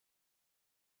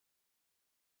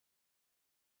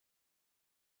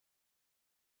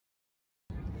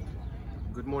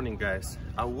Good morning, guys.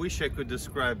 I wish I could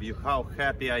describe you how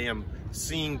happy I am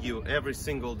seeing you every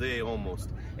single day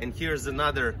almost. And here's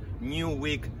another new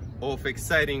week of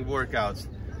exciting workouts.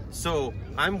 So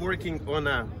I'm working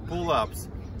on pull-ups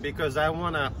because I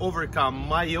want to overcome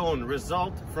my own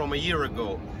result from a year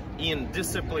ago in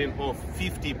discipline of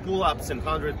 50 pull-ups and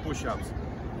 100 push-ups.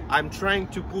 I'm trying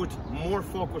to put more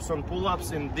focus on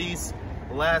pull-ups in these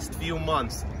last few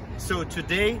months. So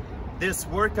today, this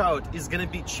workout is gonna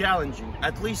be challenging,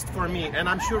 at least for me, and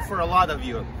I'm sure for a lot of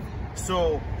you.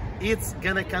 So it's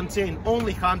gonna contain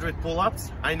only 100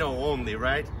 pull-ups. I know, only,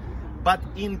 right? But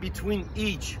in between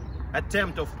each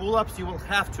attempt of pull-ups, you will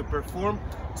have to perform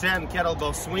 10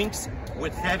 kettlebell swings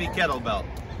with heavy kettlebell.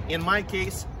 In my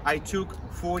case, I took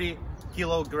 40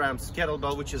 kilograms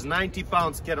kettlebell, which is 90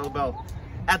 pounds kettlebell.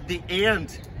 At the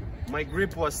end, my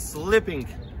grip was slipping,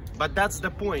 but that's the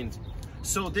point.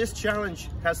 So this challenge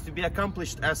has to be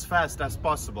accomplished as fast as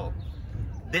possible.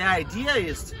 The idea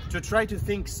is to try to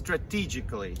think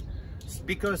strategically,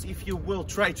 because if you will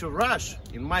try to rush,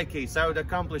 in my case, I would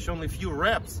accomplish only a few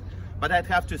reps, but I'd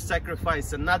have to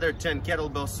sacrifice another 10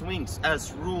 kettlebell swings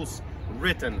as rules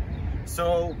written.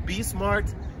 So be smart.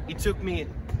 It took me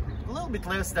a little bit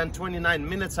less than 29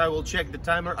 minutes. I will check the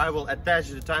timer. I will attach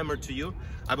the timer to you.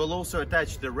 I will also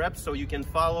attach the reps so you can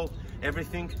follow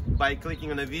everything by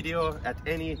clicking on a video at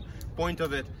any point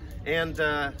of it. And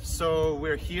so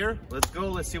we're here. Let's go.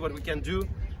 Let's see what we can do.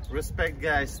 Respect,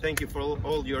 guys. Thank you for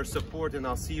all your support, and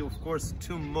I'll see you, of course,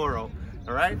 tomorrow.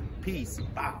 All right? Peace.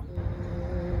 Bow.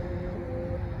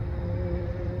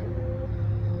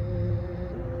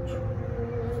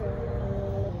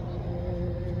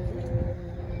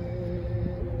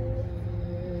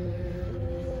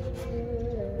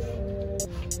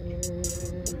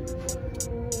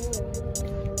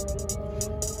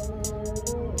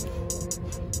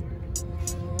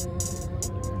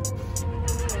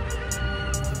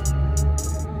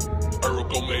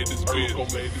 Ohracool made this beat.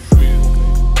 Ohracool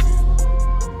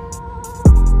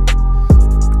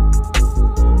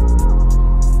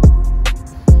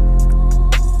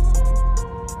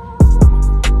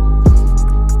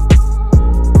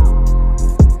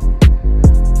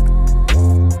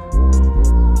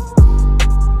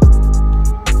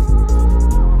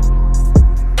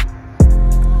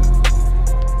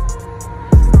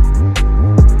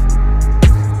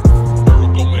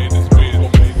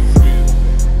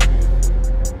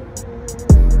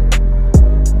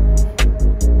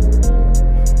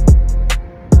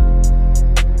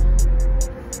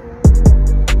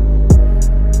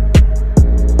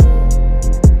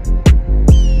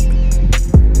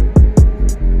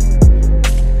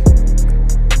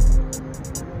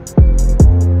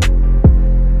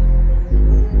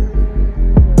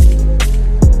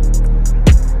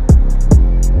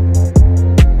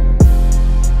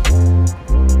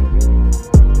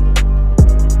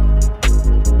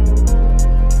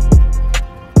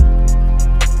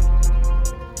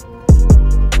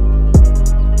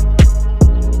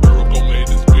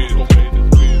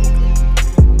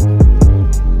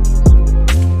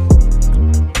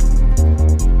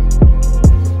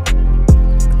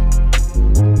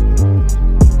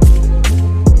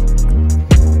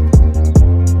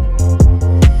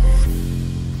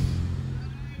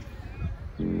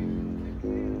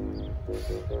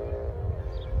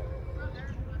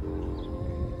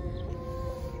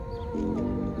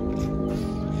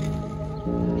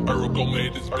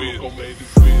made this beat. Ohracool made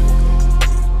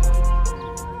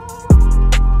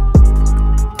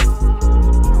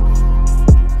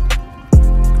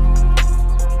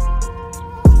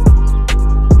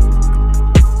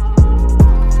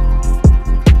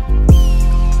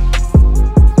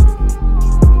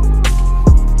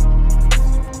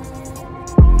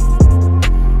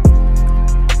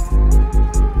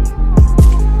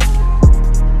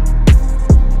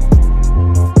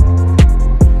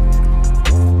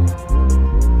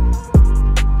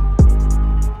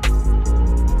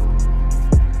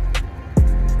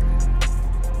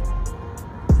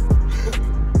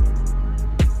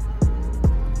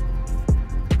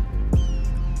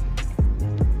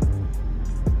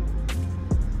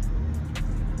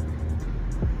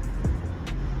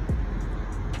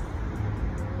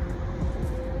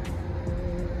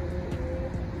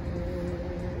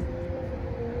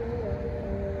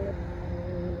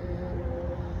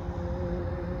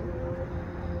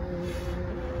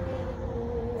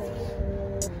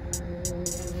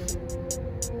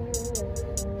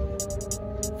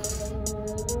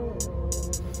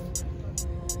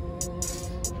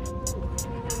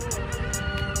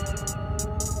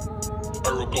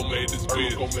this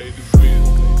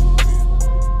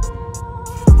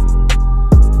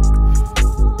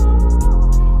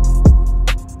beat.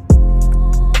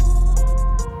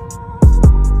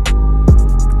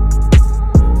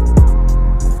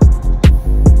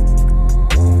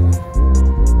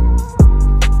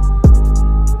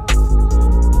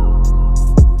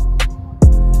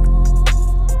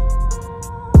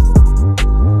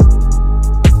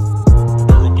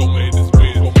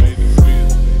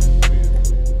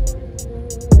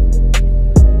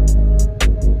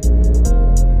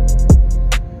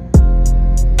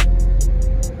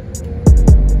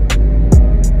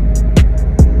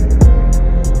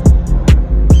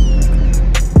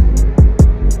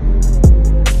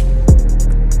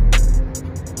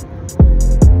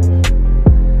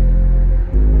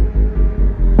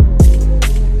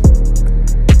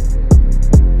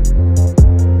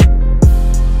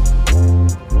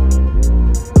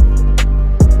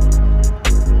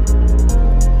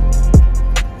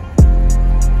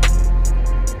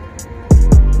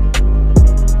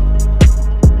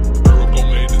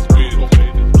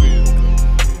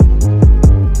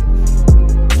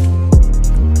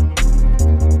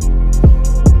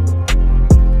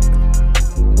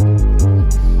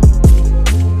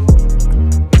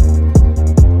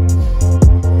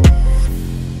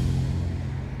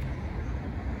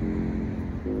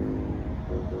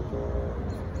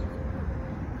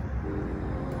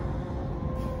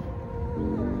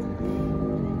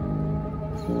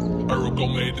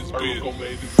 Ohracool made this beat.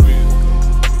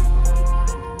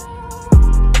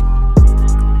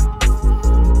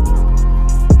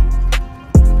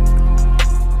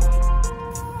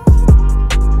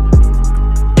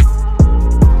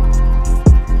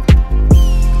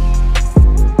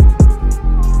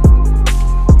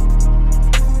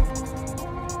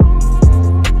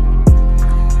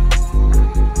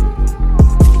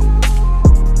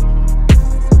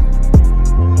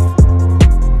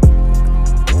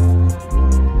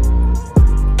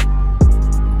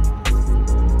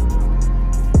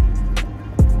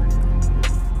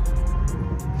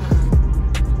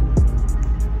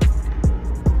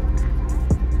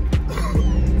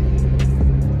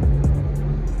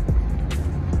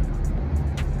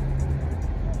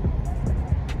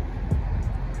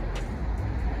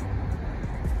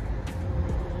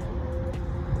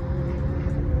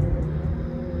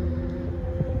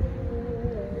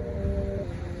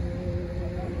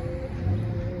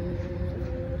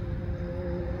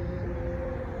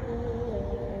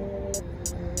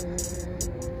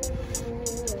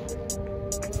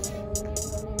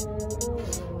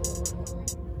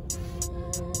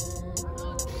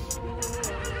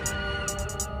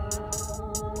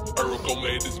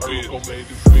 Ohracool made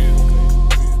this beat.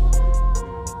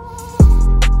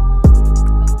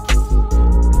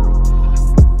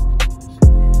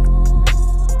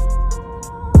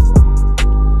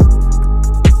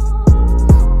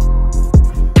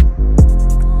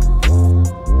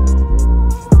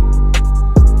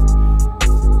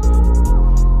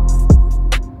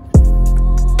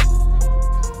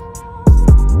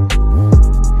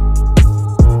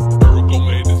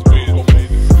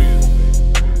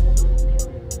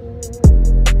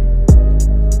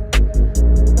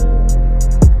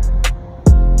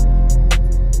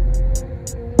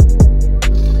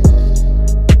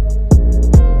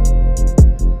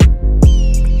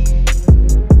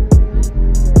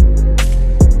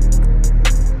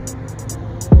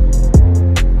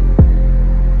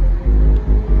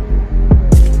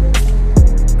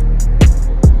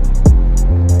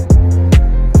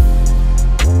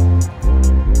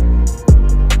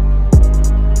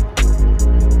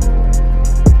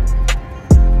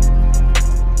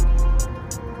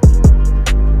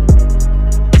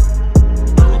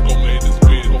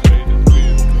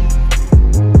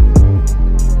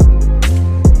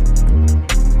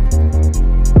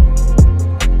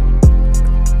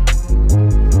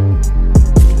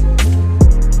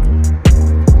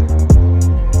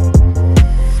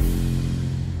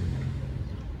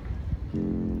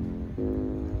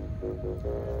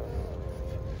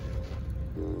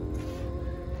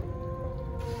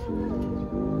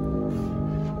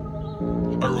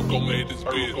 Ohracool made this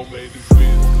beat. Ohracool made this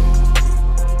beat.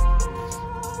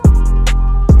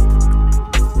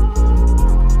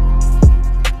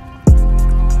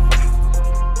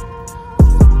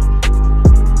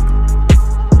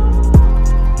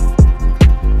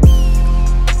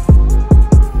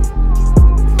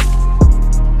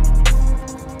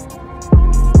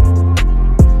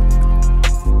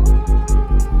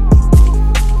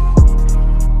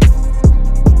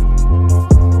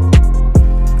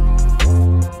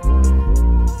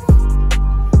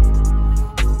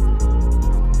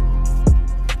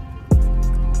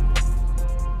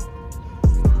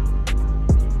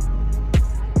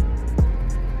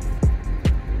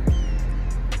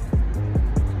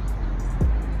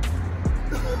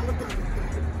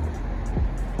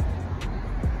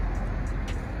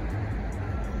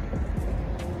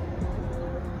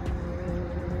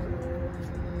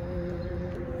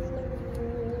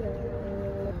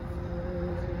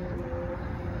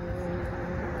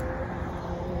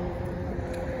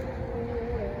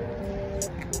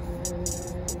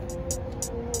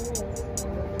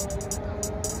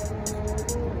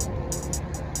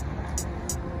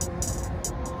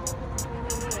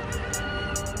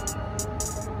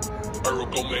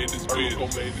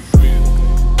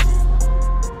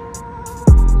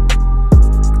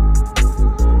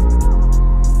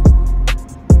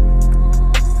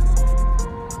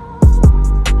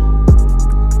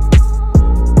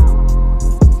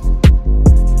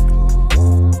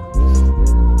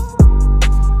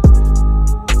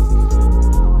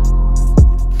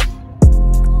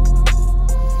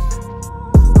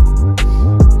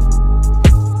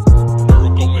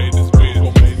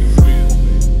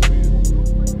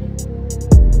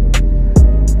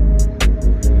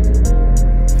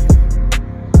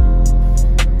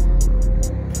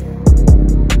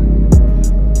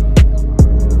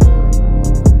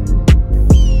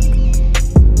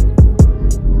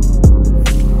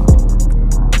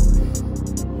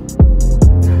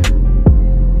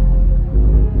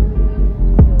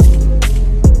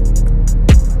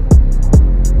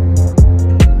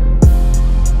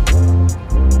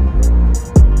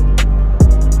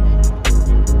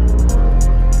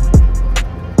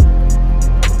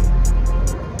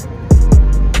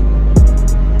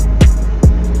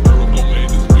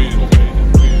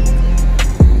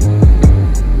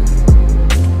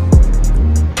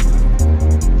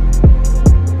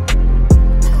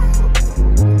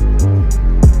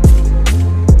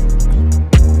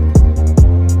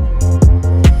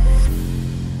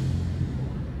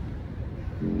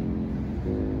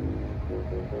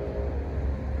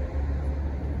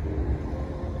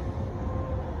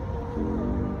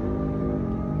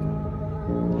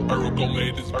 Ohracool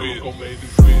made this beat. Ohracool made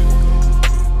this beat.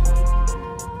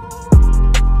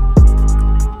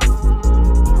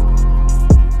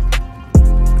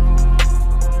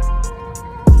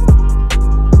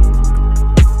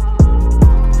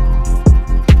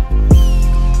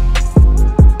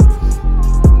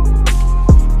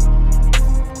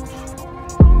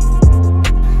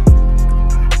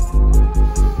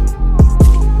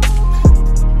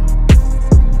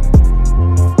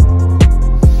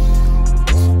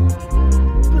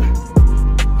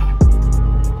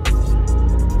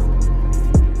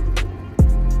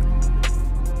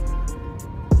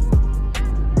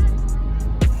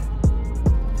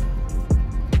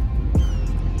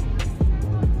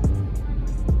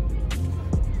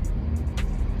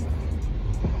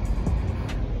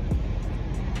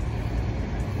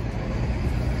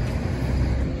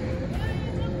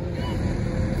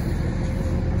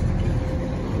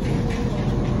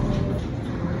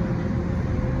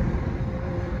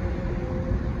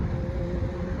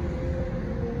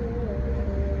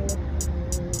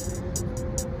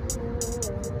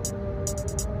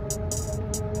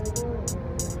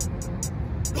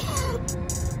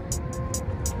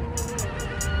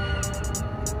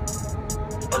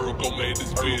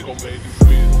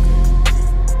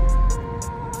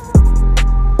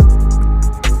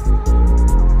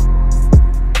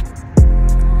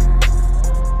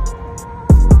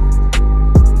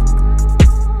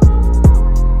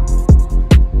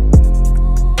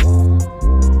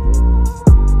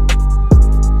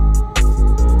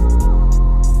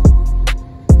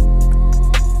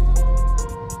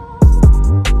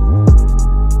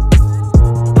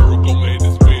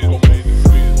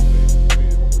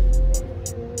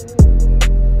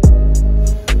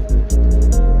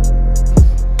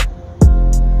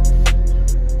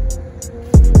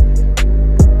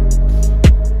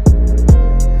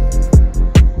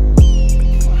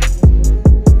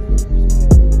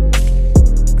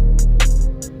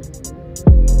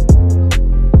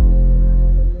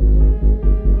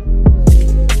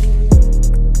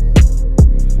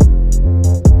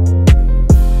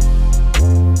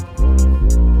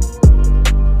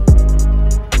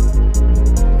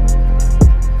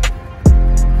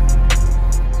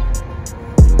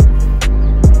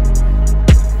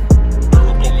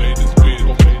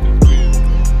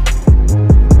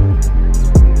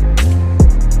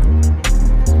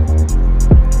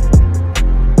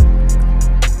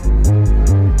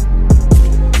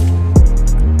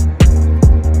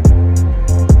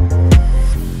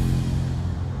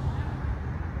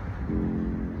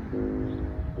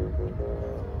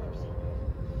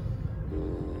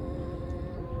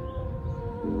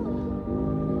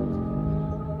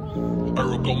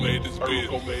 Ohracool made this beat.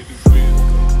 Ohracool made this beat.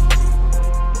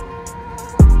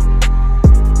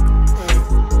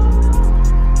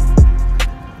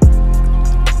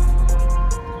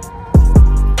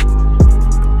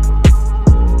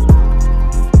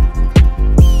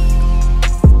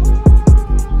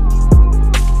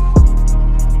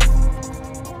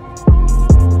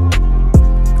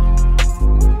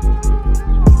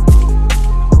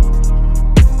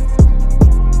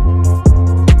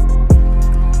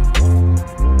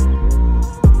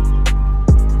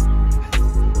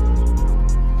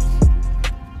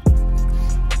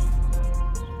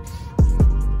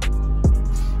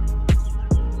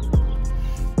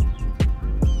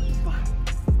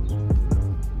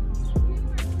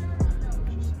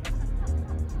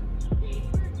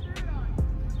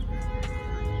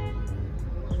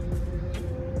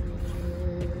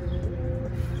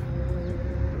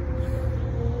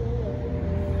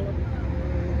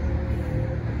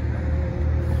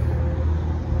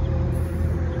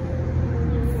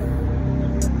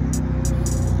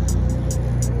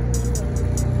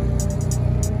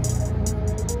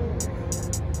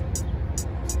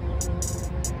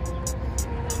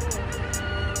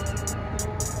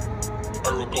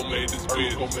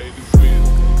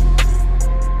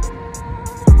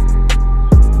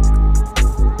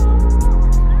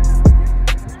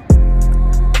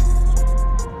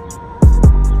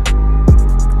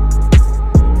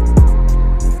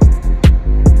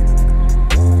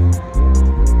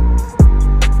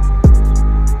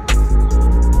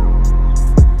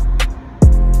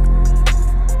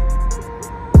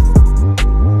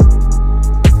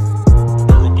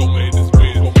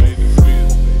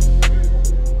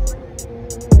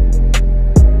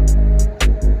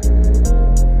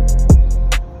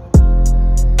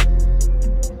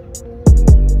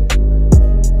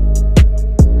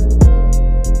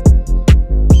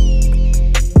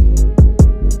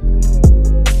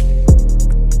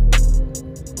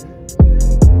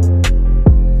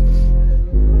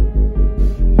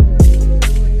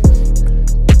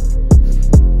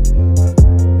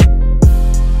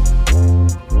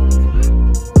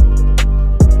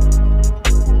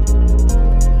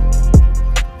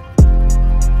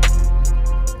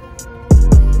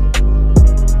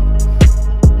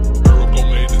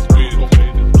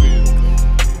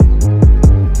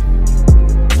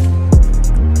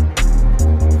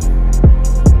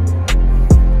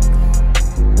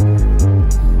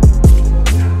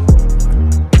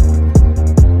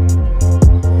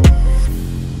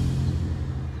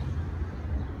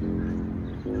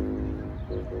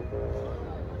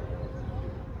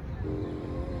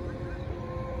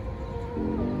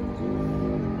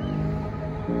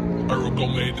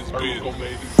 this biz. Ohracool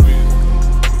made this biz.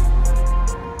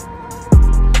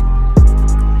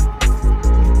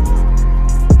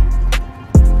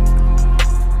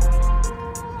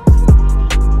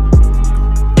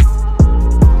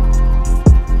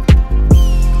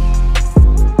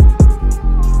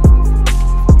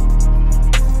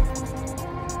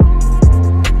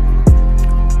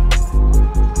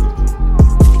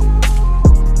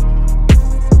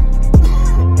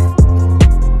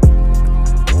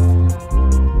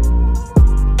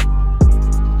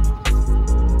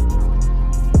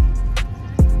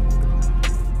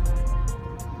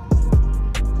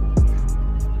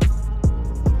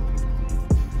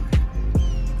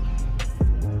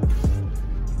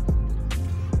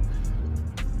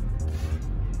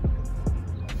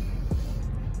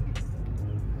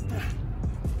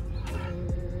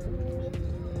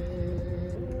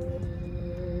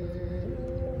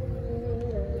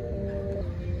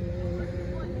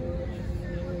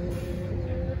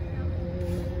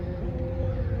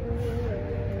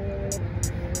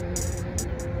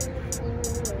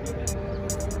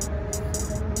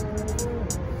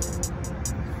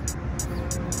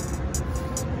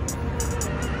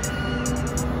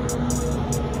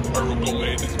 Ohracool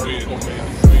made this biz. Ohracool made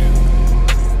this biz.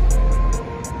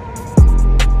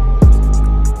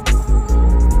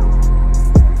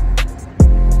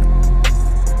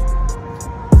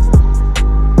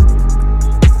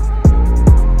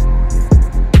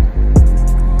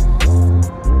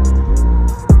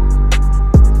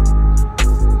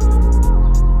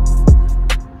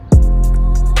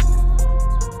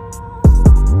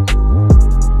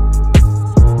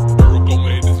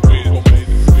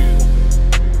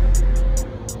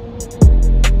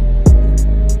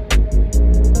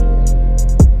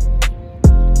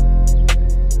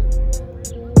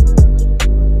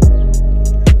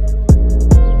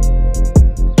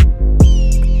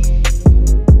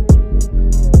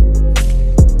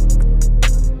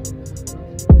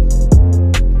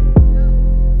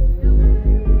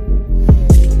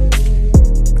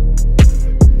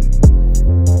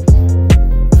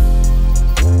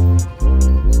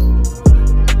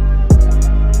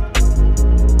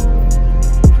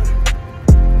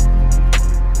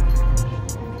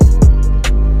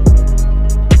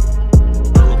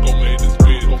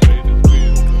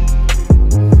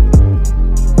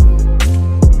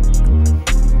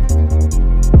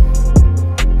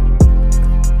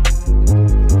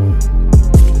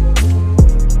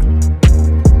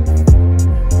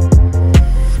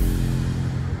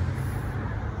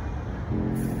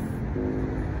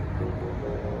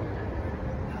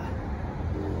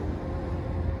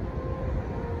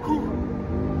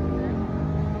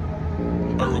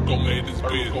 Ohracool made this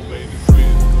biz. Ohracool made this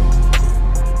biz.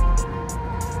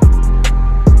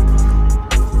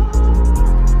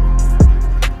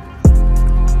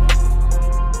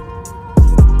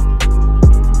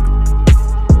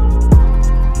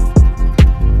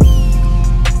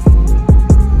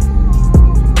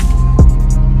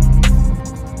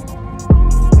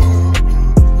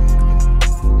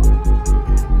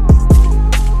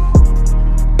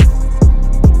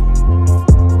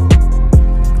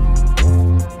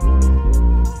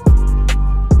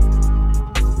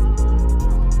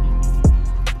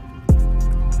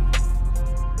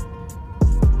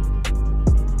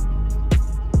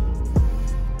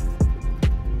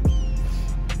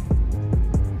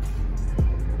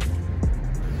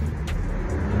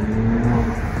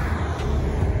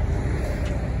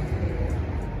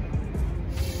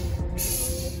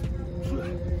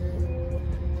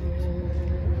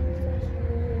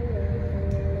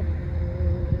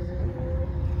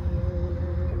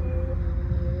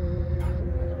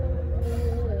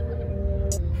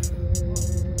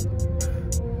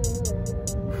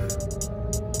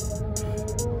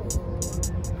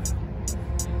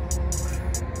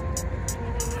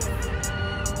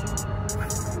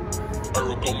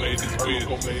 Ohracool made this biz. Ohracool made this biz. Ohracool made this biz.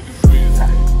 Ohracool made this biz.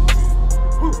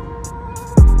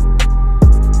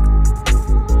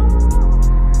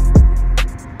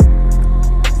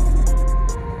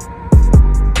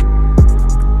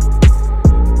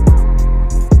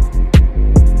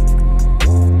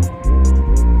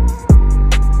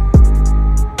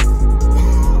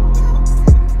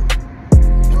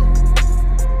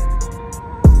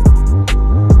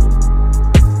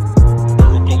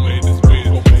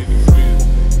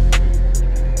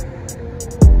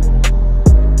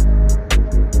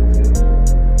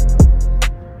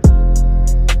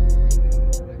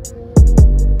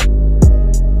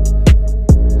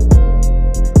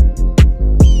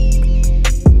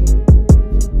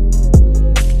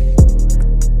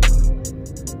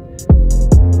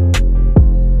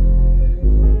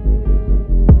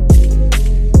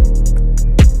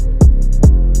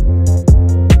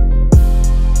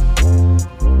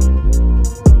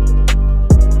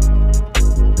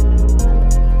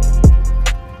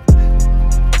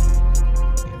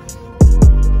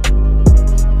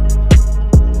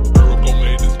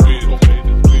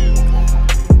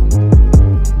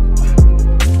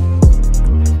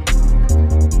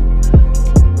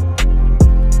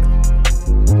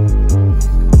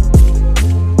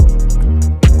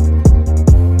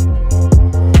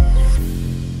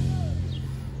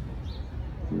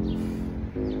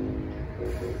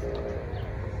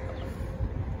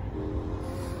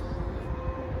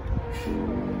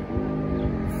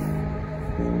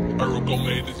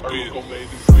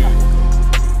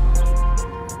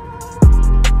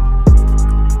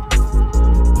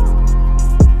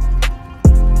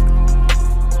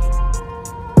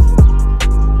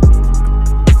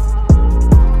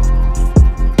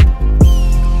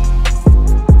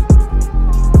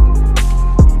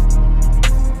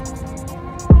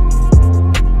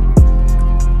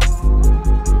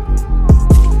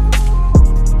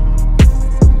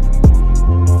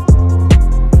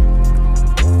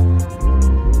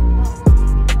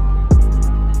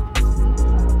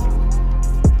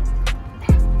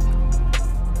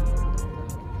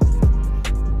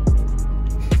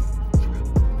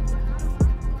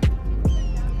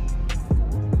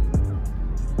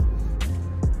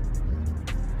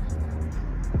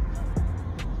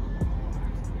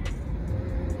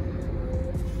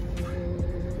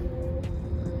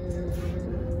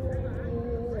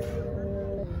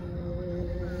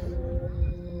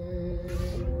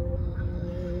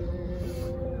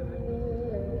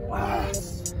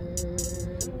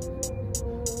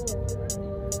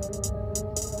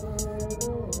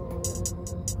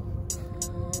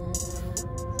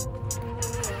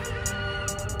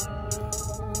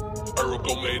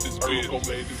 Ohracool made this beat. Ohracool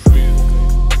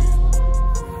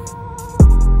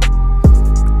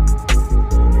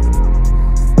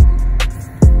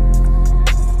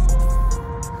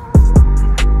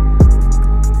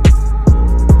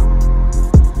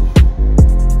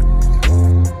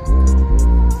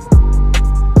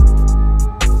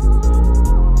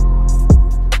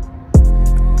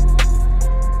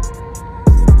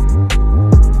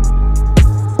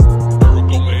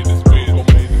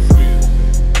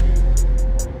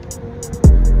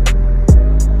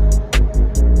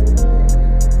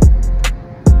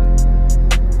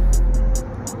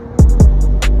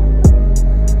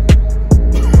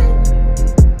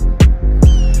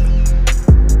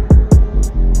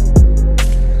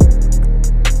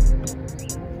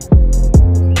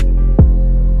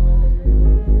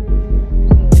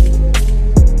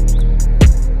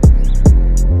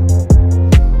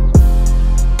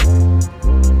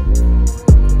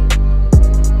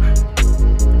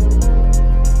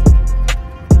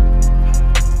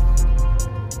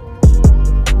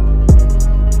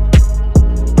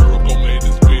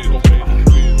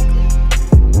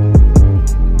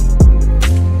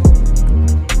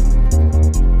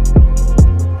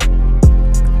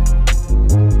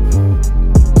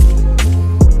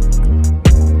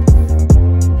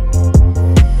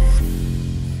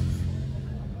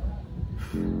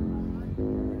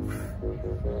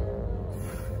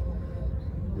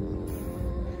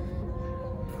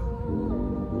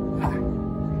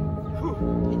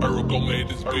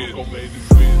made this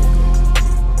beat.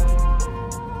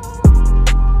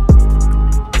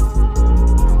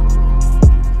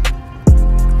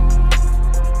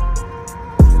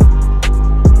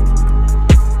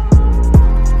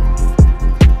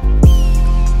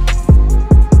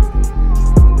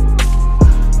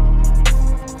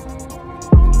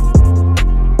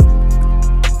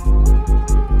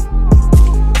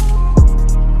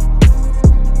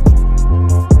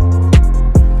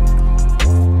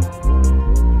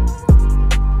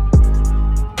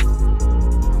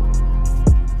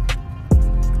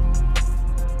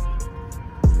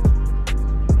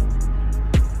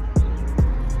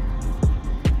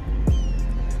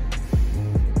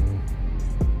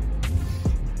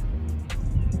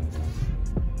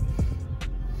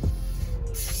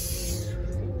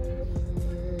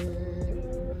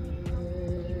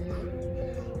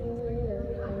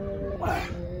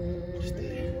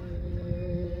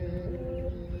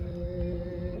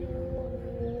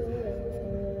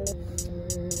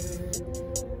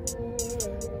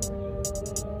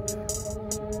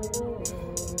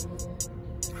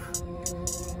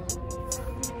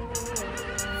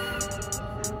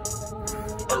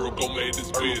 Ohracool made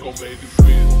this beat. Ohracool made this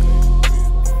beat.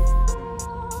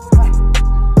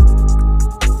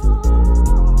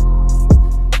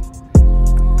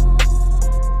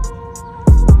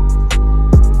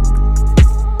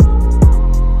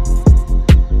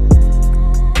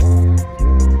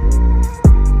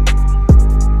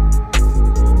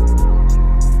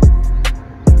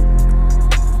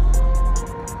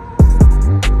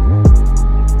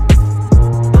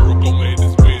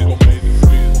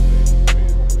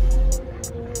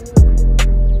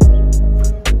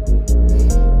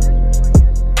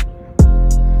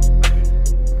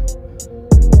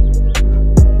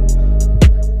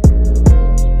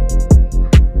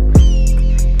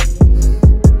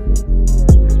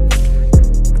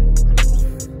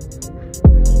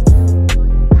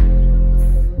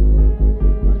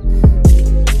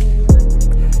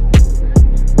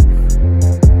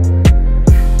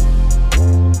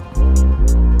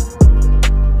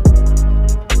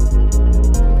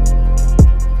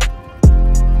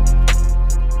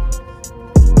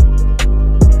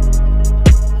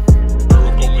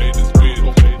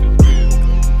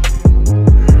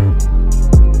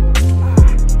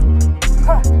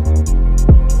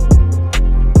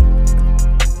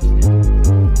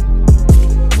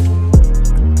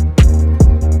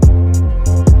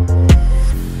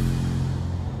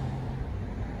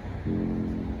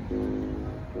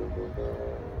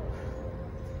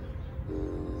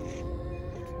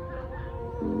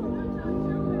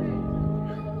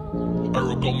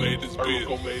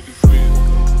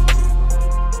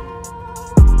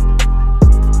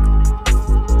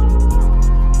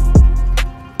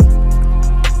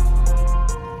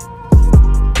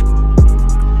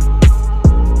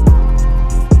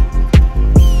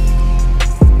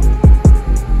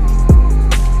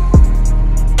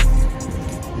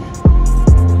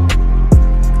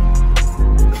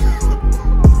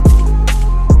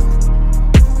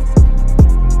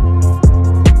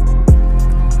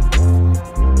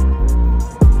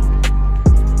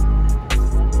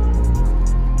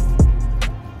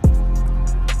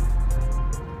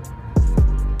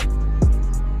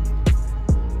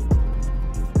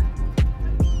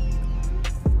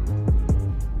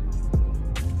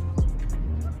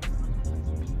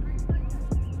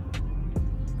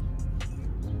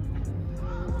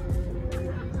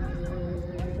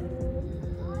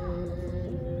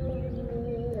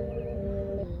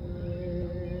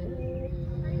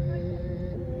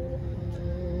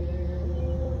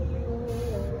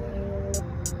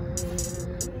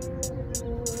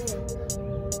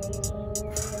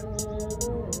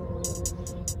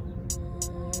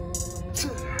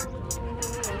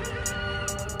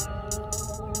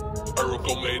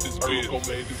 Ohracool made this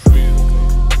bitch.